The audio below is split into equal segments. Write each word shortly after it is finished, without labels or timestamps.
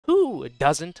Who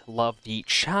doesn't love the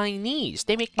Chinese?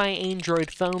 They make my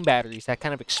Android phone batteries that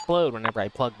kind of explode whenever I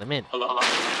plug them in. Hello?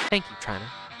 Thank you, China.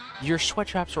 Your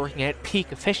sweatshop's working at peak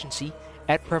efficiency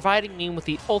at providing me with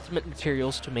the ultimate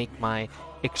materials to make my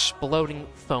exploding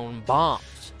phone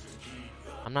bombs.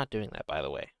 I'm not doing that, by the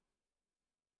way.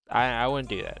 I wouldn't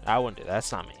do that. I wouldn't do that.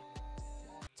 That's not me.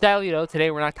 Sadly, though, today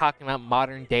we're not talking about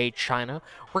modern-day China.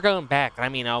 We're going back. I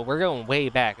mean, we're going way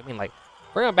back. I mean, like,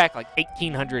 we're going back, like,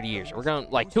 1,800 years. We're going,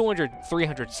 like, 200,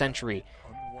 300 century,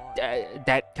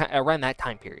 around that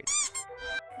time period.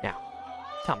 Now,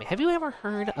 tell me, have you ever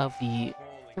heard of the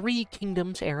Three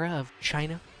Kingdoms era of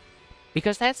China?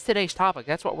 Because that's today's topic.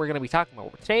 That's what we're going to be talking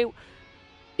about. Today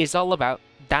is all about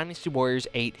Dynasty Warriors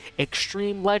 8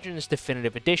 Extreme Legends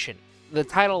Definitive Edition. The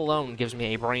title alone gives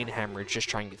me a brain hemorrhage just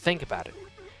trying to think about it.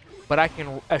 But I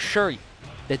can assure you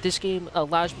that this game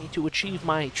allows me to achieve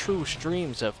my truest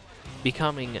dreams of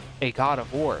becoming a god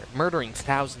of war, murdering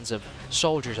thousands of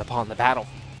soldiers upon the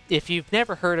battlefield. If you've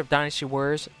never heard of Dynasty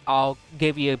Warriors, I'll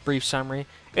give you a brief summary.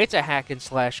 It's a hack and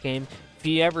slash game. If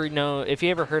you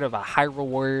ever heard of a Hyrule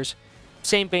Warriors,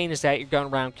 same vein as that, you're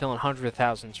going around killing hundreds of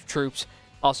thousands of troops,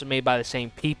 also made by the same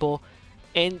people.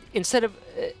 And instead of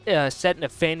set in a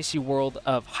fantasy world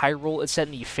of Hyrule, it's set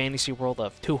in the fantasy world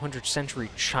of 200th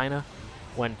century China,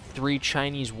 when 3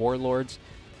 Chinese warlords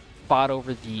fought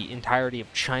over the entirety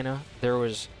of China. There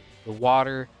was the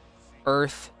water,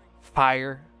 earth,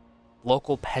 fire,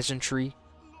 local peasantry.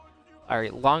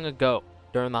 Alright, long ago,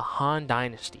 during the Han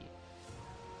Dynasty,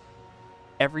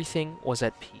 everything was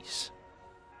at peace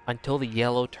until the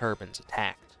Yellow Turbans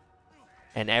attacked,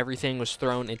 and everything was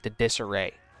thrown into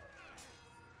disarray.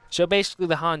 So basically,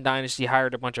 the Han Dynasty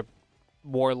hired a bunch of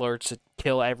warlords to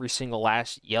kill every single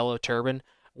last Yellow Turban.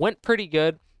 Went pretty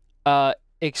good,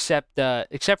 except for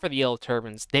the Yellow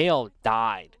Turbans. They all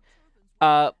died.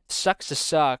 Sucks to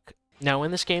suck. Now,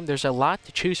 in this game, there's a lot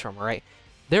to choose from, right?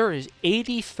 There is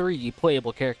 83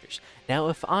 playable characters. Now,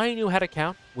 if I knew how to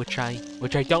count, which I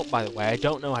don't, by the way, I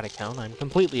don't know how to count. I'm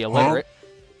completely illiterate.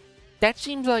 That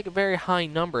seems like a very high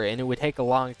number, and it would take a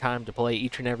long time to play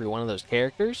each and every one of those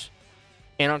characters.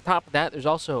 And on top of that, there's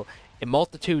also a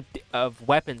multitude of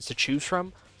weapons to choose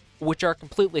from, which are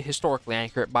completely historically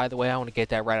accurate. By the way, I want to get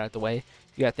that right out of the way.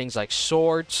 You got things like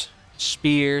swords,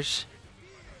 spears,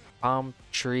 palm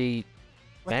tree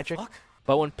magic.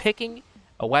 But when picking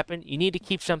a weapon, you need to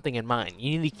keep something in mind.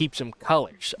 You need to keep some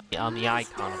colors on the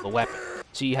icon of the weapon.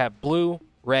 So you have blue,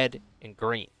 red, and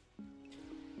green.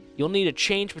 You'll need to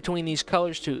change between these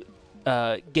colors to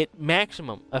get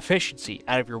maximum efficiency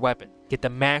out of your weapon. Get the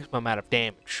maximum amount of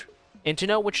damage. And to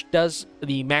know which does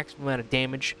the maximum amount of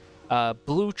damage,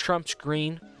 blue trumps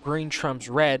green, green trumps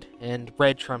red, and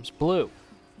red trumps blue.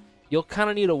 You'll kind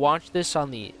of need to watch this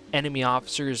on the enemy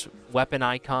officer's weapon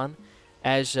icon,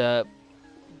 as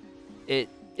it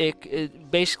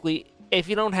basically, if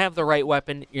you don't have the right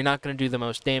weapon, you're not going to do the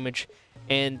most damage,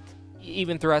 and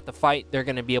even throughout the fight, they're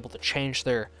going to be able to change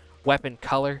their weapon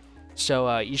color.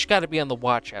 So you just got to be on the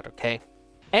watch out, okay?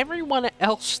 Everyone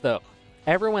else, though,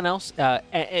 they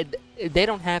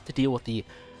don't have to deal with the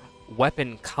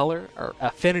weapon color or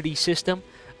affinity system,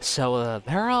 so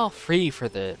they're all free for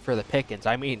the pickings.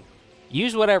 I mean,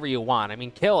 use whatever you want. I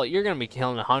mean, you're gonna be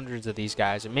killing hundreds of these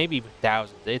guys, and maybe even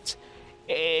thousands.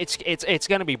 It's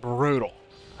gonna be brutal.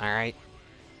 All right.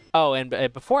 Oh,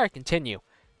 and before I continue,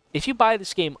 if you buy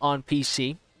this game on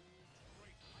PC,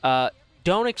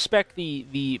 don't expect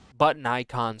the button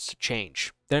icons to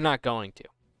change. They're not going to.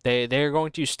 They're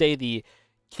going to stay the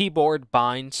keyboard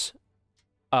binds.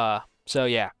 So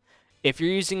yeah, if you're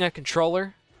using a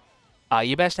controller,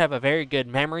 you best have a very good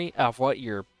memory of what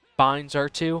your binds are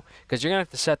to, because you're gonna have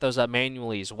to set those up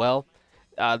manually as well.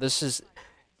 The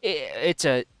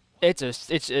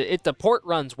port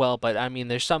runs well, but I mean,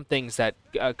 there's some things that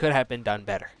could have been done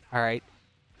better. All right,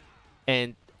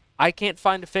 and I can't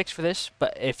find a fix for this,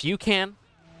 but if you can,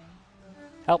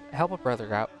 help a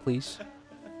brother out, please.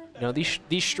 You know,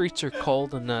 these streets are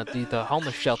cold, and the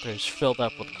homeless shelter is filled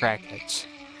up with crackheads.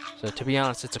 So to be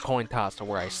honest, it's a coin toss to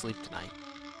where I sleep tonight.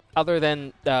 Other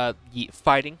than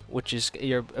fighting, which is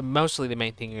mostly the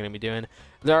main thing you're going to be doing,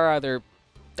 there are other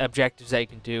objectives that you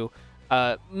can do.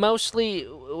 Mostly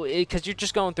because you're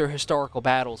just going through historical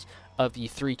battles of the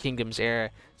Three Kingdoms era.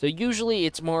 So usually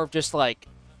it's more of just like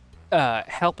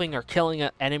helping or killing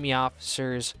enemy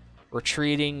officers,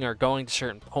 retreating or going to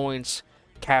certain points,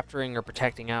 capturing or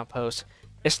protecting outposts.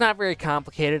 It's not very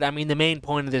complicated. I mean, the main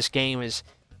point of this game is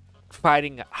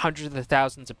fighting hundreds of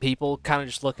thousands of people, kind of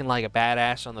just looking like a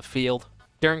badass on the field.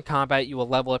 During combat, you will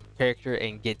level up your character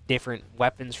and get different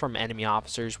weapons from enemy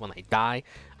officers when they die.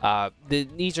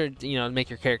 These are, to make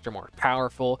your character more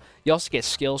powerful. You also get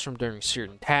skills from doing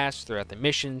certain tasks throughout the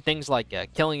mission. Things like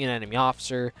killing an enemy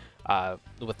officer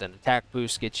with an attack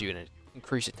boost gets you an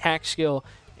increased attack skill,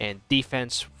 and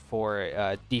defense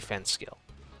for defense skill,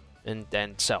 and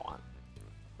so on.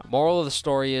 The moral of the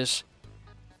story is,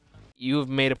 you have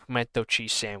made a pimento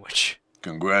cheese sandwich.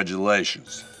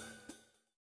 Congratulations.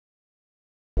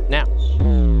 Now,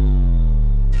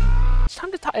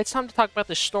 it's time to talk about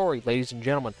this story, ladies and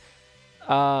gentlemen.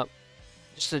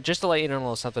 Just to let you know a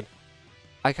little something,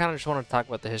 I kind of just want to talk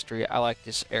about the history. I like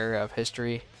this era of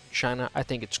history in China. I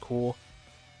think it's cool.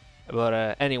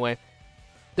 But anyway,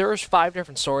 there's 5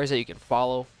 different stories that you can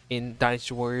follow in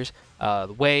Dynasty Warriors: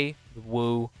 the Wei, the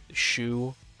Wu, the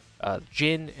Shu, the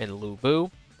Jin, and Lu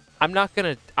Bu. I'm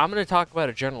gonna talk about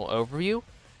a general overview.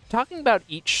 Talking about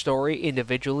each story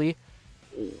individually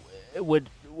would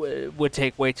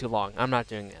take way too long. I'm not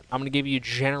doing that. I'm going to give you a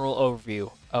general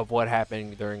overview of what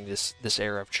happened during this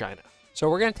era of China. So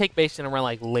we're going to take place in around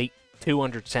like late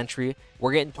 200th century.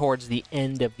 We're getting towards the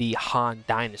end of the Han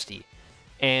Dynasty.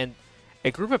 And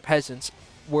a group of peasants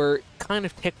were kind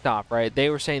of ticked off, right? They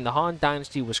were saying the Han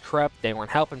Dynasty was corrupt, they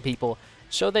weren't helping people,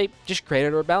 so they just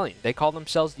created a rebellion. They called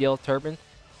themselves the Yellow Turban,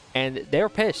 and they were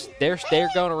pissed. They're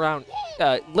going around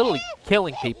literally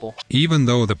killing people. Even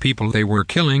though the people they were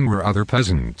killing were other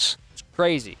peasants. It's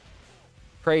crazy.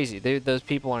 Crazy. Those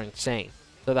people are insane.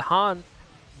 So the Han,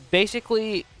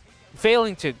 basically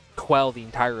failing to quell the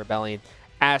entire rebellion,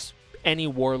 asked any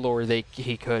warlord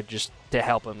he could just to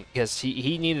help him, because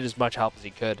he needed as much help as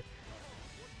he could.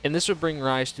 And this would bring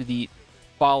rise to the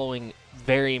following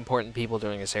very important people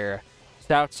during this era: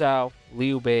 Cao Cao,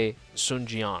 Liu Bei, Sun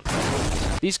Jian.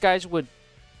 These guys would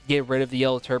get rid of the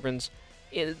Yellow Turbans.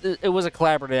 It was a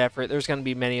collaborative effort. There's going to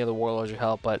be many other warlords who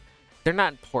help, but they're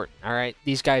not important. All right,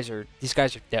 these guys are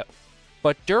dope.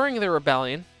 But during the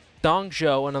rebellion, Dong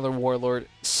Zhou, another warlord,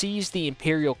 seized the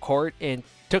imperial court and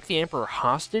took the emperor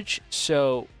hostage.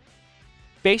 So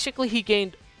basically, he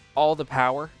gained all the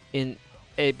power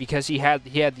because he had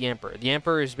the emperor. The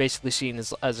emperor is basically seen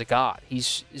as a god. He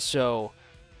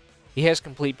has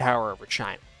complete power over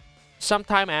China.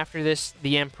 Sometime after this,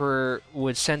 the emperor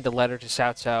would send a letter to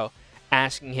Cao Cao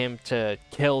asking him to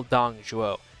kill Dong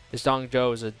Zhuo. Because Dong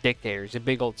Zhuo is a dictator. He's a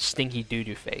big old stinky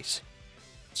doo-doo face.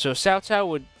 So Cao Cao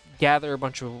would gather a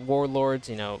bunch of warlords,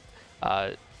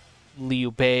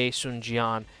 Liu Bei, Sun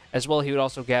Jian. As well, he would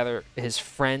also gather his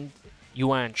friend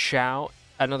Yuan Shao,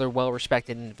 another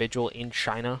well-respected individual in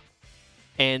China.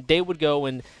 And they would go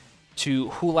to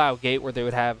Hulao Gate, where they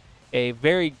would have a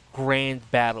very grand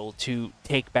battle to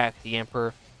take back the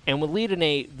emperor, and would lead in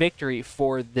a victory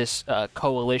for this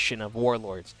coalition of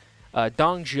warlords.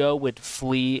 Dong Zhuo would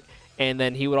flee, and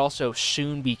then he would also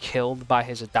soon be killed by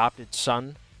his adopted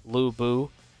son, Lu Bu,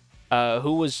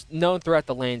 who was known throughout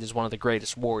the land as one of the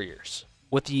greatest warriors.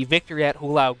 With the victory at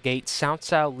Hulao Gate, Cao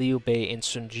Cao, Liu Bei, and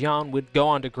Sun Jian would go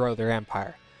on to grow their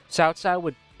empire. Cao Cao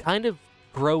would kind of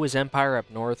grow his empire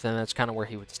up north, and that's kind of where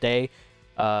he would stay.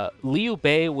 Liu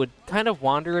Bei would kind of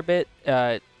wander a bit.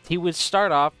 He would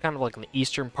start off kind of like in the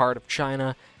eastern part of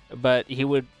China, but he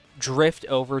would drift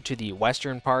over to the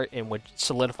western part and would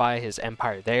solidify his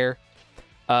empire there.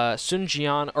 Sun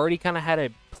Jian already kind of had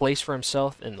a place for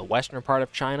himself in the western part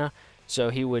of China, so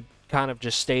he would kind of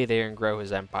just stay there and grow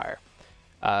his empire.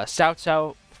 Cao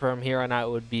Cao, from here on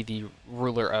out, would be the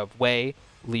ruler of Wei,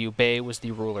 Liu Bei was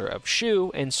the ruler of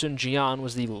Shu, and Sun Jian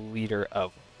was the leader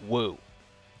of Wu.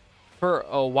 For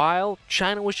a while,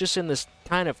 China was just in this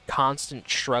kind of constant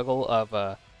struggle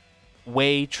of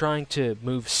Wei trying to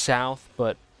move south,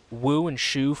 but Wu and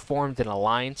Shu formed an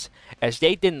alliance, as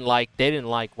they didn't like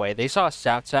Wei. They saw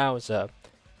Cao Cao as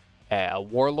a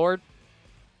warlord.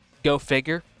 Go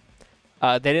figure.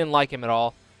 They didn't like him at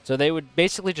all, so they would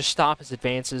basically just stop his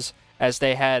advances, as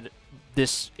they had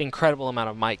this incredible amount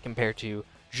of might compared to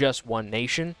just one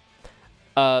nation.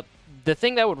 The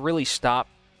thing that would really stop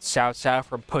Cao Cao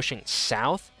from pushing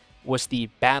south was the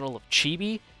Battle of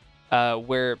Chibi,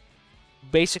 where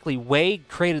basically Wei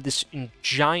created this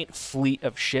giant fleet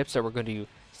of ships that were going to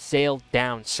sail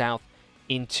down south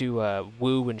into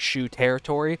Wu and Shu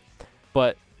territory,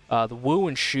 but the Wu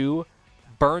and Shu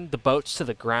burned the boats to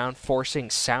the ground, forcing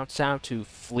Cao Cao to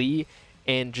flee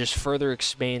and just further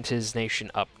expand his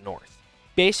nation up north.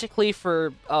 Basically,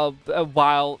 for a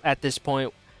while at this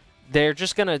point, they're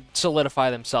just going to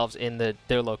solidify themselves in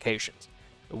their locations.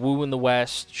 Wu in the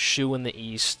west, Shu in the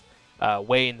east,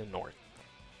 Wei in the north.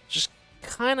 Just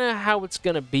kind of how it's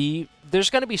going to be. There's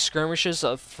going to be skirmishes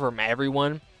from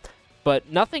everyone,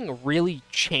 But nothing really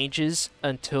changes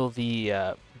until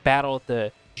the battle at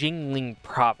the Jingling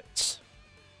province.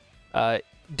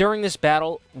 During this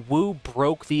battle, Wu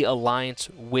broke the alliance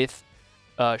with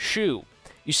Shu.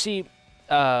 You see,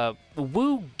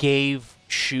 Wu gave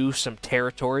Shu some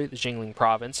territory, the Jingling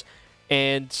province,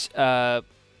 and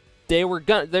they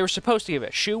were supposed to give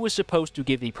it. Shu was supposed to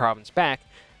give the province back,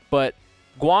 but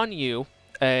Guan Yu,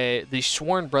 the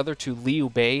sworn brother to Liu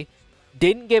Bei,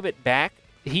 didn't give it back.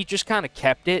 He just kind of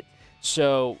kept it.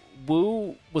 So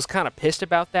Wu was kind of pissed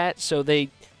about that. So they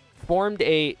formed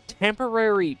a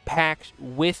temporary pact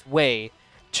with Wei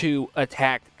to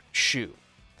attack Shu.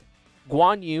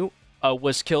 Guan Yu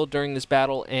was killed during this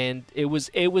battle, and it was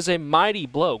a mighty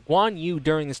blow. Guan Yu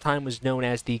during this time was known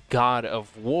as the God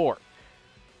of War.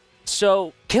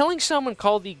 So killing someone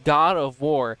called the God of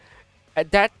War,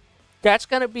 that's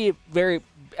gonna be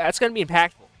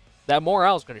impactful. That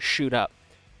morale is gonna shoot up.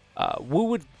 Wu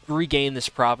would regain this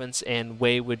province, and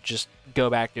Wei would just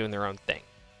go back doing their own thing.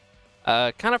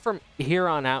 Kind of from here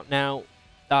on out now,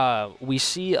 we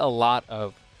see a lot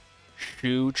of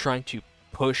Shu trying to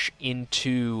push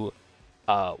into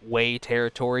Wei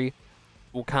territory,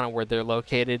 kind of where they're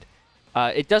located.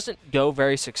 It doesn't go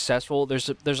very successful. There's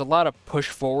a lot of push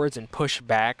forwards and push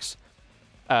backs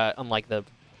on like the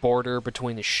border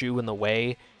between the Shu and the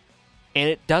Wei, and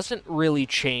it doesn't really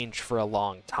change for a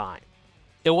long time.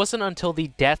 It wasn't until the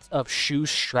death of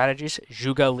Shu's strategist,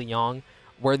 Zhuge Liang,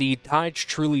 where the tides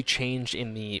truly changed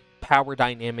in the power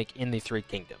dynamic in the Three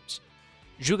Kingdoms.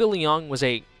 Zhuge Liang was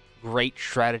a great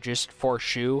strategist for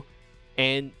Shu,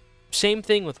 and same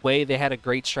thing with Wei. They had a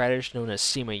great strategist known as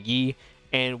Sima Yi,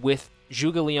 and with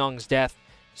Zhuge Liang's death,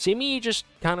 Sima Yi just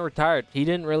kind of retired. He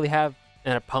didn't really have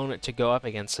an opponent to go up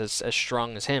against as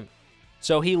strong as him.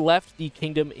 So he left the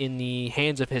kingdom in the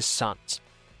hands of his sons.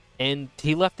 And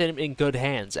he left it in good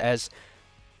hands, as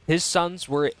his sons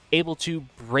were able to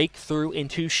break through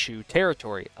into Shu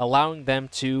territory, allowing them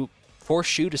to force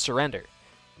Shu to surrender.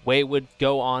 Wei would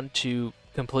go on to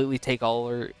completely take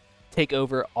over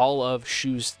all of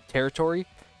Shu's territory,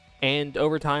 and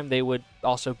over time they would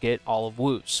also get all of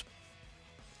Wu's.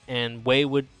 And Wei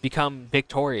would become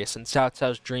victorious, and Cao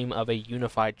Cao's dream of a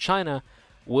unified China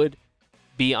would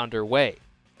be underway,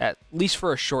 at least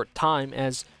for a short time,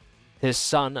 as his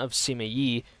son of Sima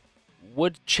Yi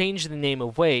would change the name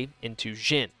of Wei into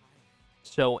Jin,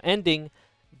 so ending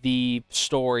the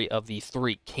story of the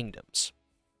Three Kingdoms.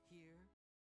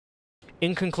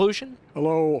 In conclusion,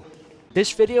 Hello.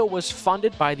 this video was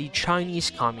funded by the Chinese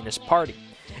Communist Party,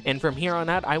 and from here on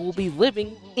out I will be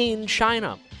living in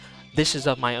China. This is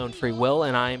of my own free will,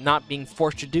 and I am not being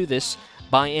forced to do this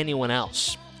by anyone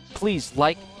else. Please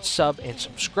like, sub, and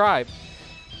subscribe.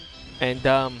 And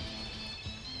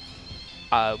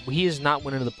he is not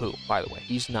Winnie the Pooh, by the way.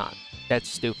 He's not. That's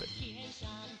stupid.